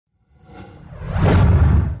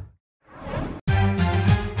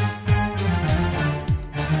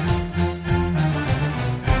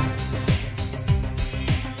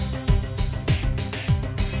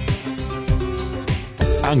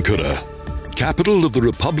Ankara, capital of the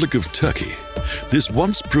Republic of Turkey, this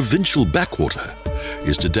once provincial backwater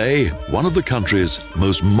is today one of the country's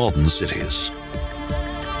most modern cities.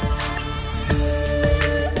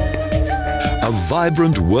 A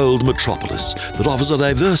vibrant world metropolis that offers a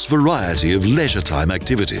diverse variety of leisure time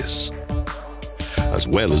activities, as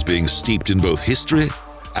well as being steeped in both history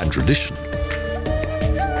and tradition.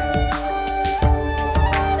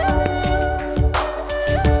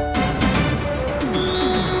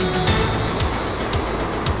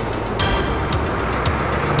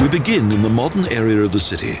 We begin in the modern area of the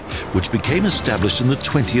city, which became established in the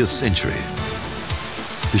 20th century.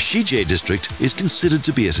 The Şişe district is considered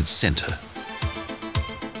to be at its center.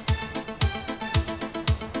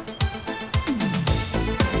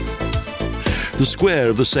 The square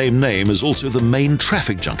of the same name is also the main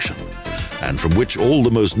traffic junction, and from which all the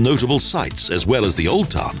most notable sites, as well as the Old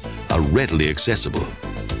Town, are readily accessible.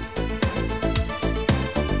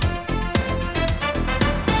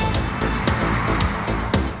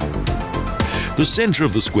 The center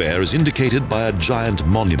of the square is indicated by a giant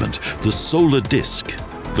monument, the solar disk,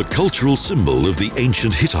 the cultural symbol of the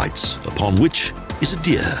ancient Hittites, upon which is a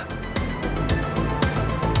deer.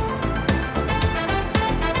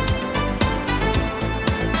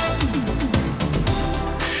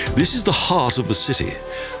 This is the heart of the city,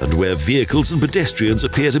 and where vehicles and pedestrians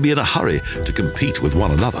appear to be in a hurry to compete with one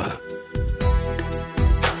another.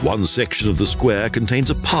 One section of the square contains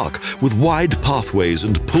a park with wide pathways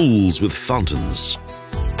and pools with fountains.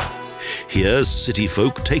 Here, city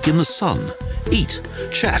folk take in the sun, eat,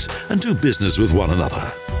 chat, and do business with one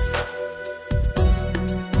another.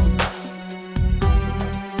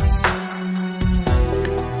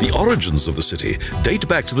 The origins of the city date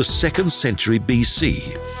back to the 2nd century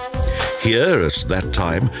BC. Here, at that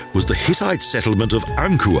time, was the Hittite settlement of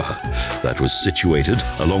Ankara that was situated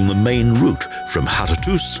along the main route from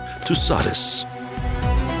Hattutus to Sardis.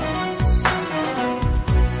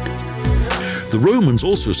 The Romans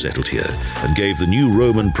also settled here and gave the new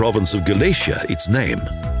Roman province of Galatia its name,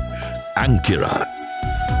 Ankara.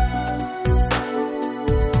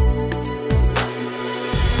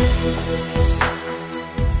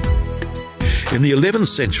 In the 11th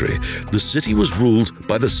century, the city was ruled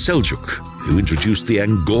by the Seljuk, who introduced the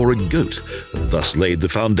Angora goat and thus laid the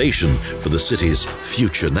foundation for the city's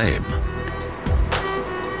future name.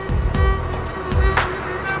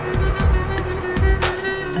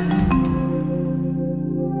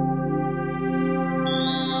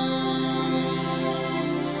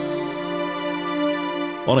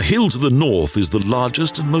 On a hill to the north is the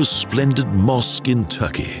largest and most splendid mosque in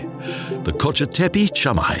Turkey, the Kocatepe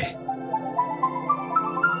Camii.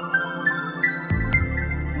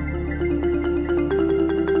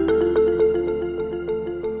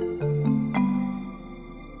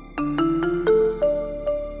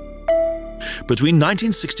 Between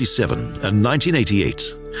 1967 and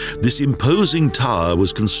 1988, this imposing tower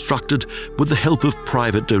was constructed with the help of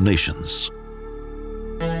private donations.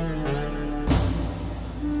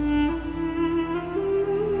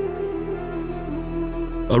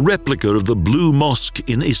 A replica of the Blue Mosque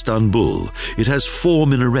in Istanbul, it has 4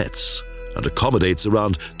 minarets and accommodates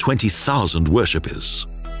around 20,000 worshippers.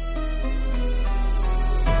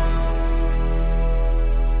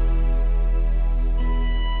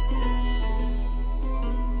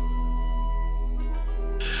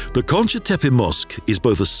 The Kocatepe Mosque is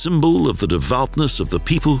both a symbol of the devoutness of the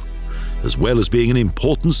people, as well as being an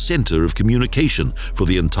important center of communication for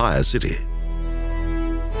the entire city.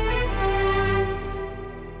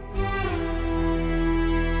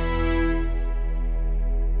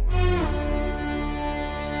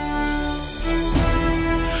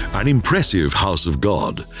 An impressive house of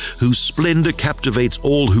God, whose splendor captivates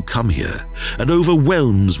all who come here and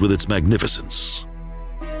overwhelms with its magnificence.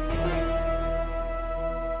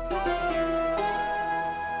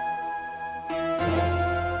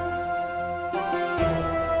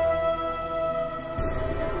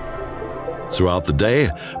 Throughout the day,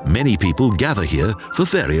 many people gather here for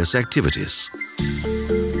various activities.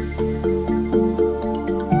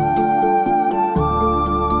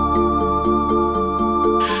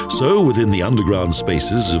 So, within the underground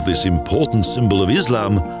spaces of this important symbol of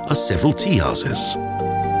Islam are several tea houses.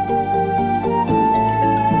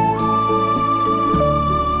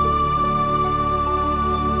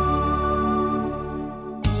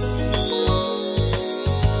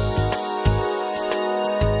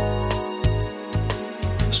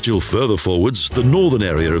 Still further forwards, the northern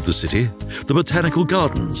area of the city, the botanical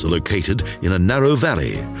gardens are located in a narrow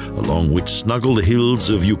valley along which snuggle the hills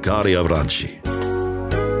of Yukarı Avranchi.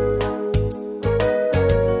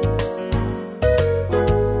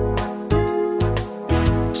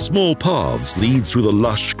 Small paths lead through the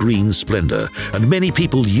lush green splendor, and many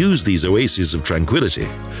people use these oases of tranquility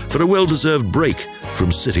for a well-deserved break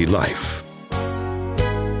from city life.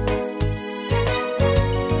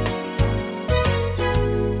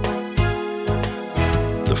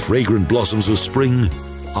 The fragrant blossoms of spring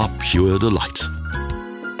are pure delight.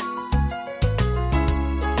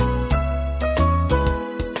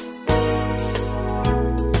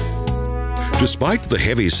 Despite the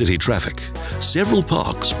heavy city traffic, several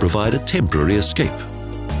parks provide a temporary escape.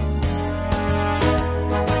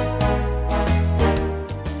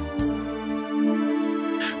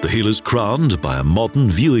 The hill is crowned by a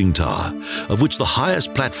modern viewing tower, of which the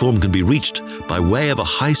highest platform can be reached by way of a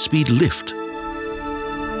high-speed lift.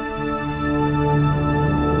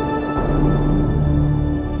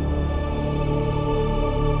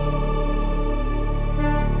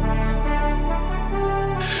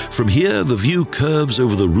 From here, the view curves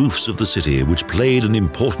over the roofs of the city, which played an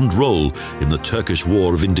important role in the Turkish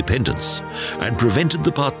War of Independence and prevented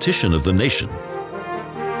the partition of the nation.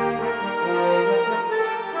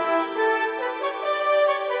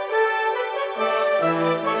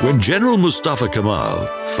 When General Mustafa Kemal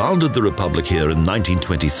founded the Republic here in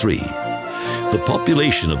 1923, the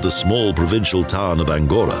population of the small provincial town of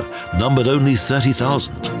Ankara numbered only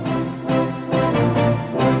 30,000.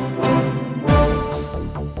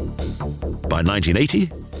 By 1980,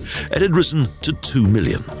 it had risen to 2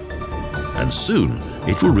 million, and soon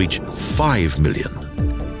it will reach 5 million.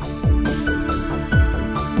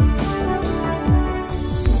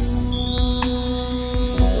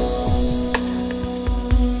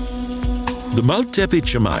 The Maltepe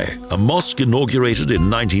Camii, a mosque inaugurated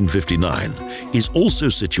in 1959, is also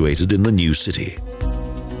situated in the new city.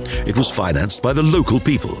 It was financed by the local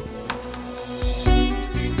people.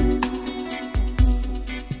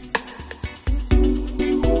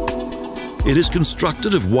 It is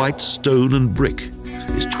constructed of white stone and brick,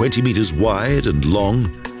 is 20 meters wide and long,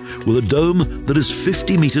 with a dome that is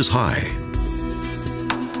 50 meters high.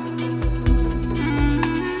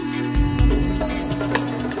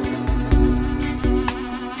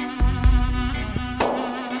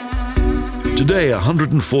 Today,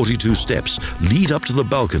 142 steps lead up to the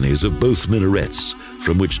balconies of both minarets,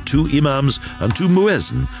 from which 2 imams and 2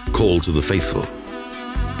 muezzin call to the faithful.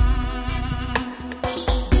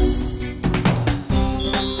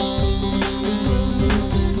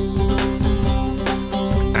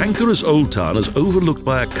 Ankara's old town is overlooked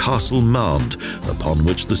by a castle mound, upon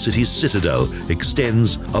which the city's citadel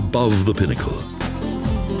extends above the pinnacle.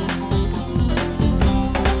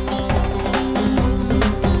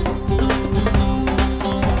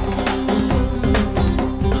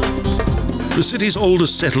 The city's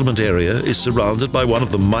oldest settlement area is surrounded by one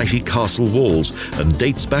of the mighty castle walls and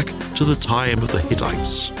dates back to the time of the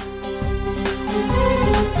Hittites.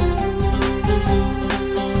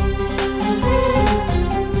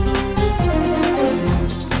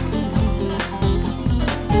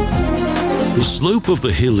 The slope of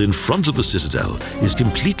the hill in front of the citadel is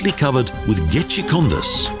completely covered with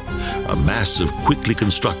geçikondas, a mass of quickly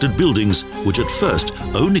constructed buildings which at first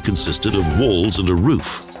only consisted of walls and a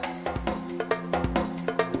roof.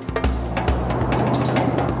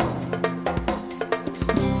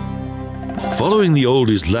 Following the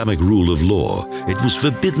old Islamic rule of law, it was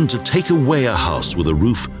forbidden to take away a house with a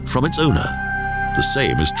roof from its owner. The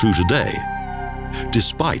same is true today,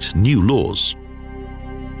 despite new laws.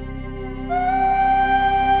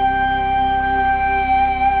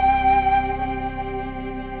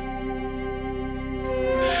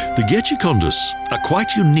 The geçikondas are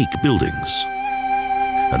quite unique buildings,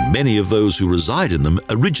 and many of those who reside in them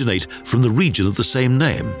originate from the region of the same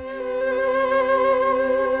name.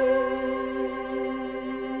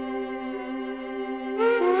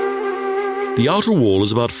 The outer wall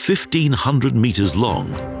is about 1,500 meters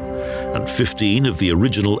long, and 15 of the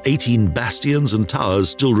original 18 bastions and towers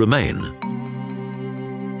still remain.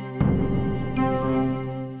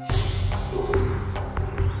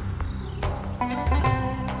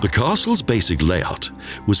 The castle's basic layout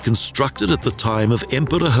was constructed at the time of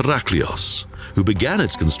Emperor Heraklios, who began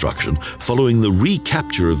its construction following the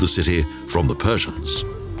recapture of the city from the Persians.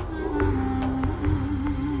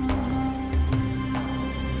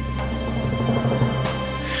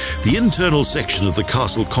 The internal section of the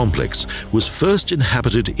castle complex was first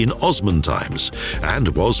inhabited in Osman times and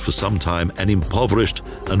was for some time an impoverished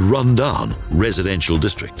and run-down residential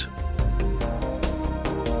district.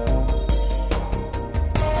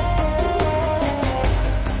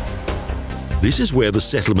 This is where the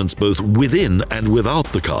settlements both within and without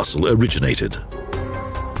the castle originated.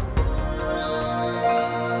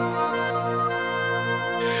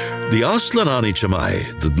 The Arslanani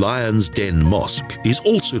Chamai, the Lion's Den Mosque, is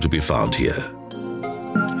also to be found here.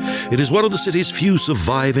 It is one of the city's few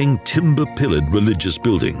surviving timber-pillared religious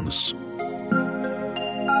buildings.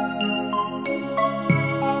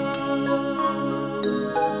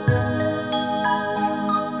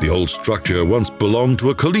 The old structure once belonged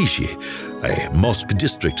to a Kolishi, a mosque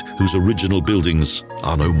district whose original buildings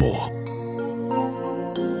are no more.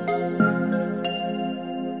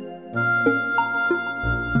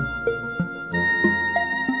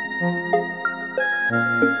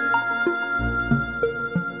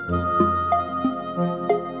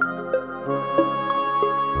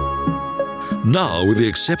 Now, with the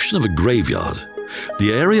exception of a graveyard,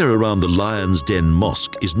 the area around the Lion's Den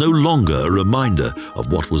Mosque is no longer a reminder of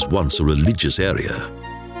what was once a religious area.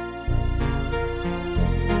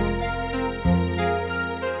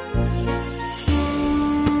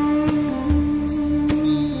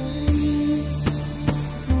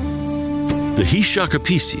 The Hisha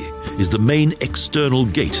Kapisi is the main external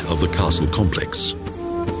gate of the castle complex.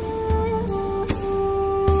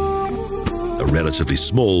 A relatively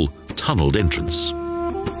small, tunneled entrance.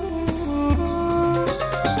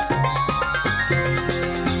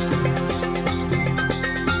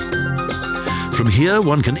 From here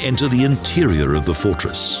one can enter the interior of the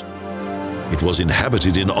fortress. It was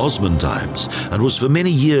inhabited in Osman times and was for many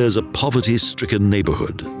years a poverty-stricken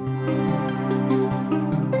neighborhood.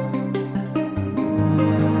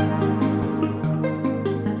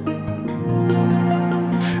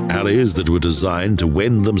 Alleys that were designed to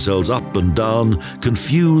wend themselves up and down,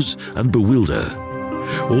 confuse and bewilder,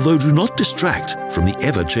 although do not distract from the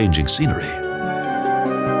ever-changing scenery.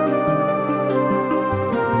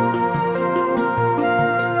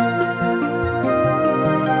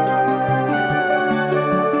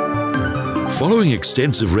 Following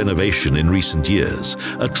extensive renovation in recent years,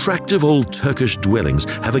 attractive old Turkish dwellings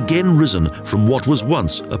have again risen from what was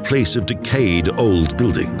once a place of decayed old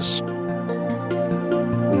buildings.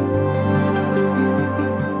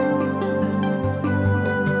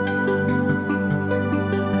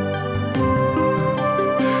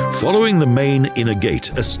 Following the main inner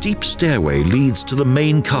gate, a steep stairway leads to the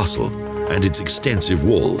main castle and its extensive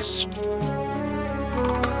walls.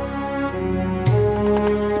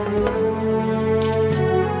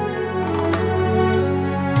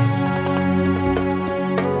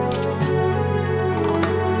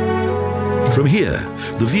 From here,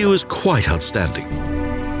 the view is quite outstanding.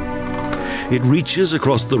 It reaches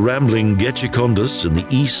across the rambling Gecekondas in the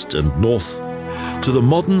east and north to the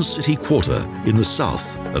modern city quarter in the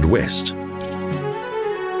south and west.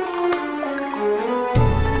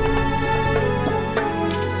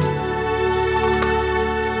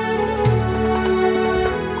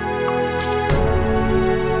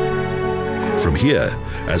 From here,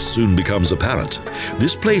 as soon becomes apparent,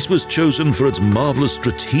 this place was chosen for its marvelous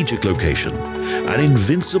strategic location, an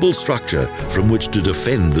invincible structure from which to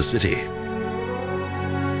defend the city.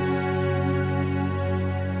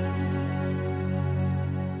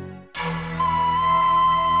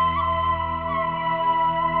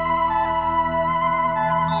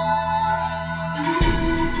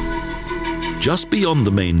 Just beyond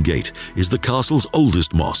the main gate is the castle's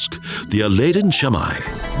oldest mosque, the Alaeddin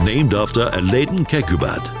Chamai, named after Alaeddin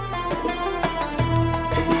Keykubat.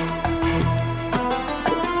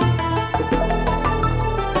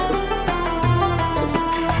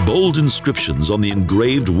 Bold inscriptions on the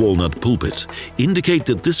engraved walnut pulpit indicate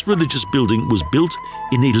that this religious building was built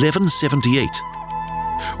in 1178,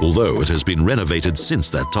 although it has been renovated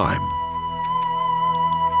since that time.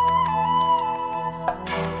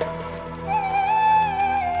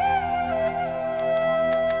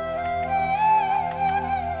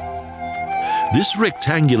 This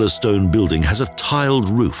rectangular stone building has a tiled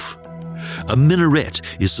roof. A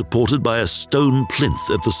minaret is supported by a stone plinth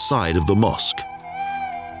at the side of the mosque.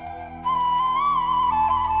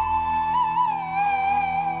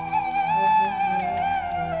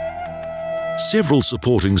 Several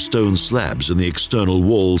supporting stone slabs in the external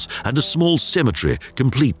walls and a small cemetery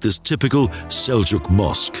complete this typical Seljuk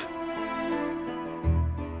mosque.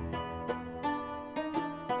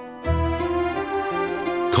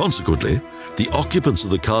 Consequently, the occupants of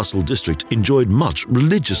the castle district enjoyed much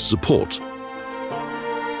religious support.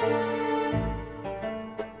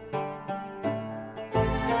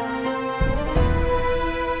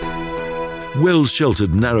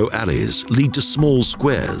 Well-sheltered narrow alleys lead to small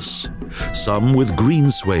squares, some with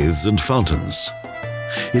green swathes and fountains.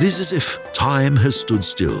 It is as if time has stood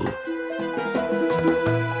still.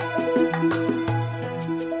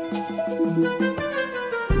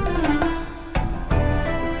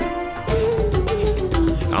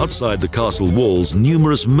 Outside the castle walls,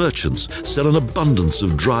 numerous merchants sell an abundance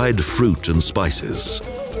of dried fruit and spices.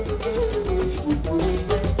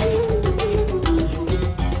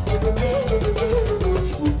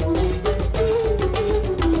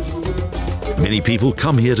 Many people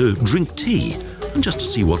come here to drink tea and just to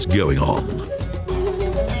see what's going on.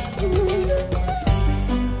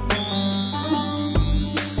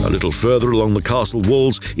 A little further along the castle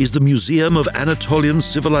walls is the Museum of Anatolian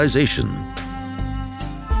Civilization.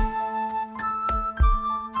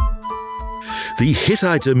 The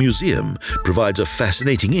Hittite Museum provides a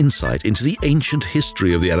fascinating insight into the ancient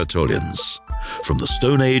history of the Anatolians, from the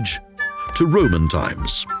Stone Age to Roman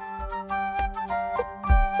times.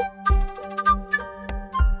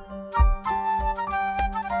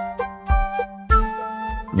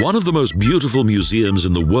 One of the most beautiful museums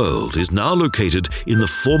in the world is now located in the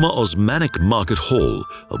former Osmanic Market Hall,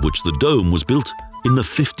 of which the dome was built in the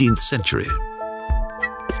 15th century.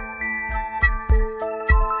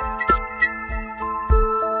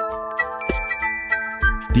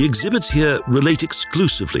 The exhibits here relate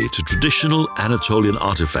exclusively to traditional Anatolian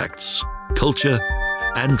artifacts, culture,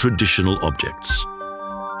 and traditional objects.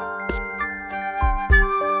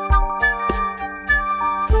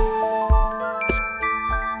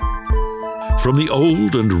 From the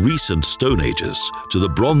old and recent Stone Ages to the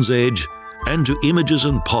Bronze Age and to images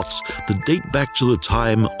and pots that date back to the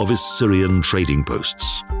time of Assyrian trading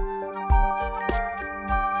posts.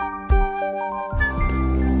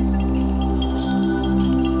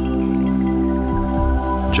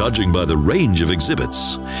 Judging by the range of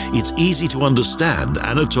exhibits, it's easy to understand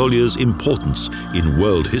Anatolia's importance in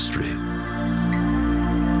world history.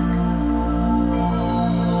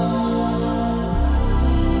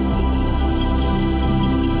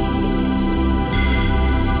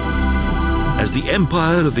 As the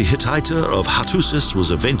empire of the Hittite of Hattusis was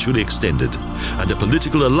eventually extended and a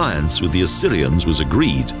political alliance with the Assyrians was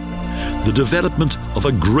agreed, the development of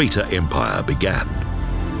a greater empire began.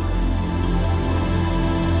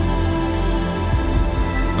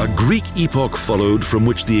 A Greek epoch followed from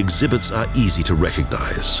which the exhibits are easy to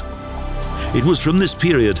recognize. It was from this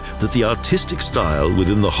period that the artistic style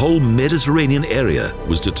within the whole Mediterranean area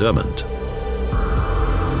was determined.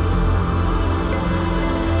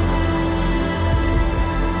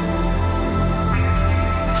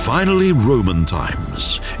 Finally, Roman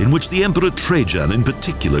times, in which the Emperor Trajan in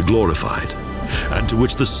particular glorified, and to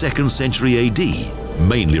which the 2nd century AD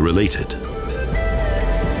mainly related.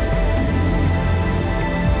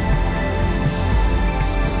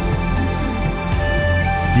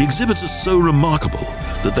 The exhibits are so remarkable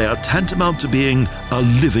that they are tantamount to being a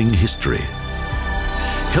living history,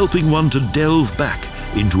 helping one to delve back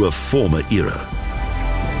into a former era.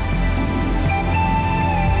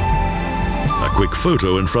 A quick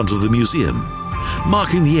photo in front of the museum,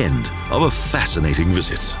 marking the end of a fascinating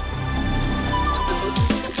visit.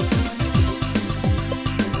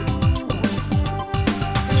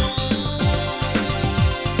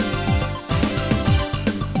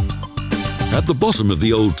 At the bottom of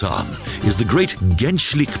the old town is the great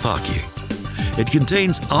Gençlik Parki. It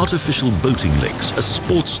contains artificial boating lakes, a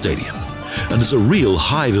sports stadium, and is a real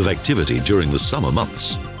hive of activity during the summer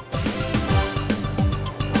months.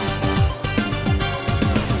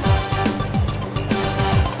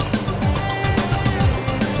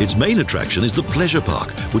 Its main attraction is the pleasure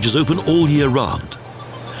park, which is open all year round.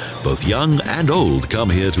 Both young and old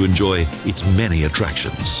come here to enjoy its many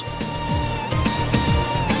attractions.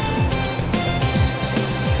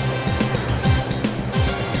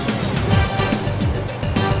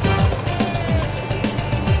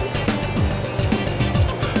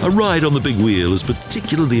 A ride on the big wheel is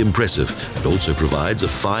particularly impressive and also provides a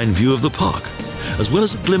fine view of the park, as well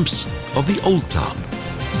as a glimpse of the old town.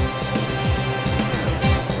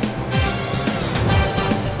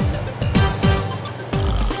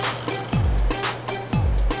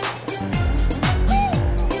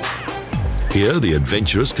 Here, the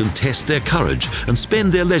adventurers can test their courage and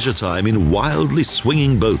spend their leisure time in wildly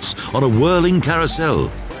swinging boats on a whirling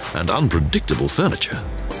carousel and unpredictable furniture.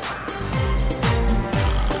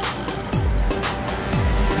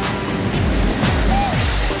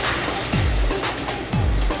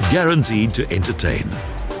 Guaranteed to entertain.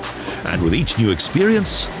 And with each new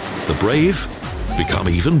experience, the brave become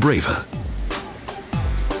even braver.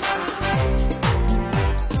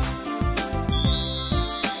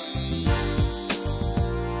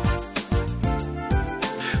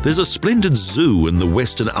 There's a splendid zoo in the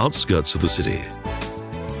western outskirts of the city.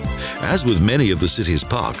 As with many of the city's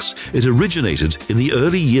parks, it originated in the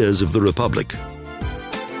early years of the Republic.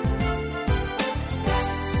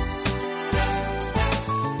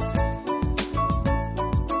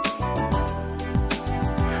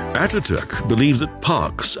 Ataturk believed that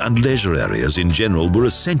parks and leisure areas in general were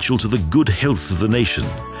essential to the good health of the nation,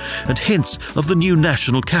 and hence of the new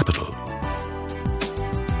national capital.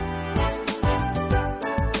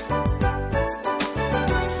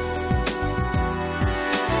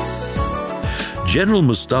 General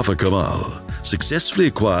Mustafa Kemal successfully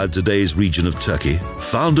acquired today's region of Turkey,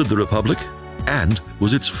 founded the republic, and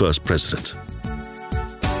was its first president.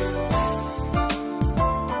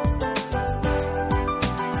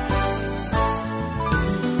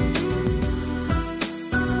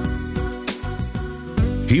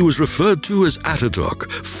 He was referred to as Ataturk,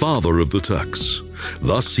 father of the Turks.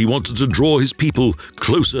 Thus, he wanted to draw his people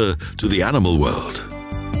closer to the animal world.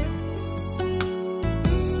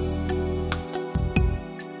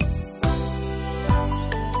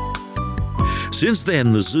 Since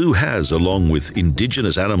then, the zoo has, along with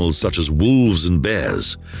indigenous animals such as wolves and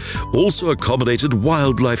bears, also accommodated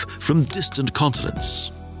wildlife from distant continents.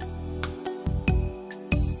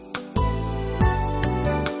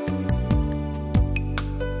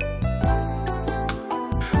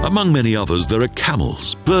 Among many others, there are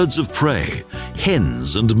camels, birds of prey,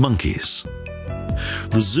 hens and monkeys.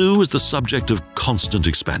 The zoo is the subject of constant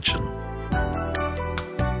expansion.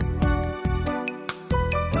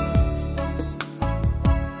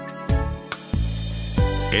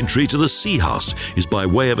 Entry to the sea house is by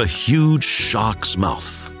way of a huge shark's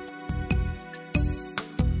mouth.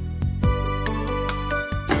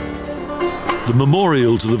 The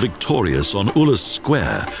memorial to the victorious on Ulus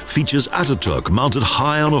Square features Ataturk mounted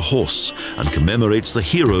high on a horse and commemorates the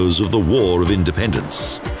heroes of the War of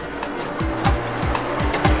Independence.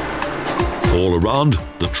 All around,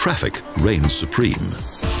 the traffic reigns supreme.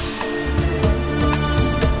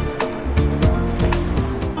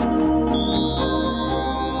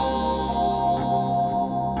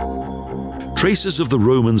 Traces of the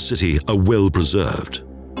Roman city are well preserved.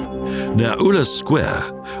 Near Ulus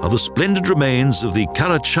Square are the splendid remains of the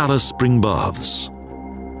Karaçhale spring baths.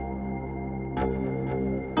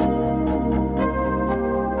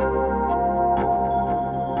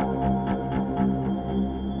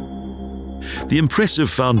 The impressive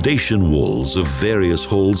foundation walls of various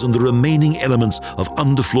halls and the remaining elements of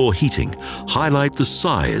underfloor heating highlight the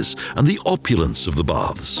size and the opulence of the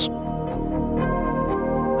baths.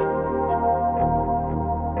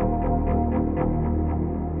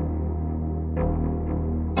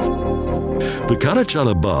 The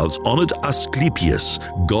Karaçhale baths honored Asclepius,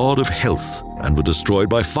 god of health, and were destroyed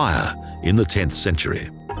by fire in the 10th century.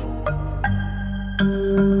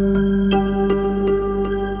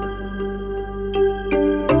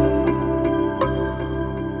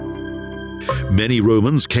 Many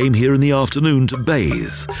Romans came here in the afternoon to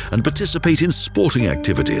bathe and participate in sporting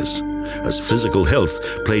activities, as physical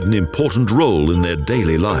health played an important role in their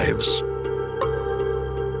daily lives.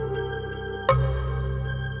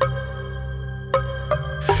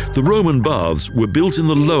 The Roman baths were built in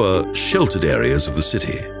the lower, sheltered areas of the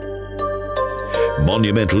city.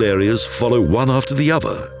 Monumental areas follow one after the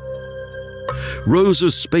other. Rows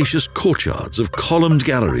of spacious courtyards of columned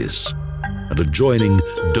galleries and adjoining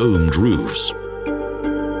domed roofs.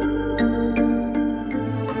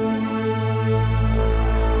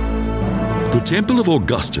 The Temple of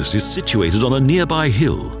Augustus is situated on a nearby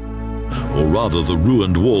hill, or rather the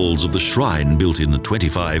ruined walls of the shrine built in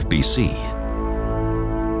 25 BC.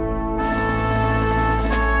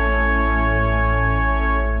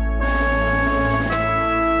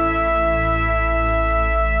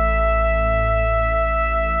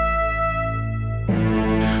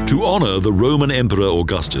 To honor the Roman Emperor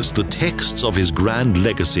Augustus, the texts of his grand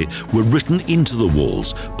legacy were written into the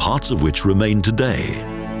walls, parts of which remain today.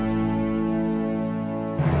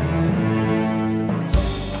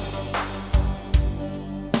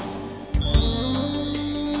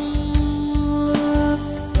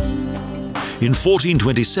 In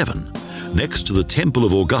 1427, next to the Temple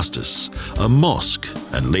of Augustus, a mosque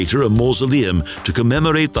and later a mausoleum to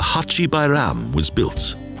commemorate the Haçi Bayram was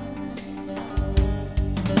built.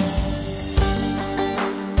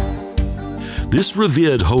 This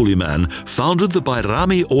revered holy man founded the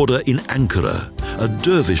Bayrami order in Ankara, a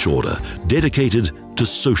dervish order dedicated to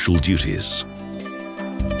social duties.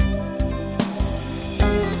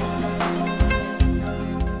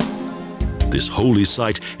 This holy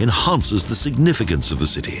site enhances the significance of the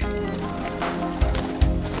city.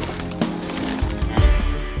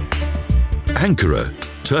 Ankara,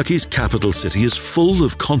 Turkey's capital city, is full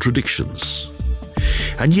of contradictions.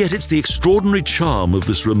 And yet it's the extraordinary charm of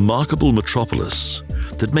this remarkable metropolis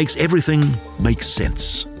that makes everything make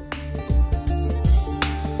sense.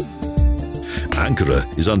 Ankara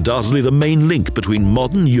is undoubtedly the main link between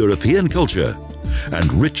modern European culture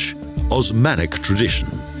and rich Osmanic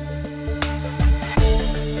tradition.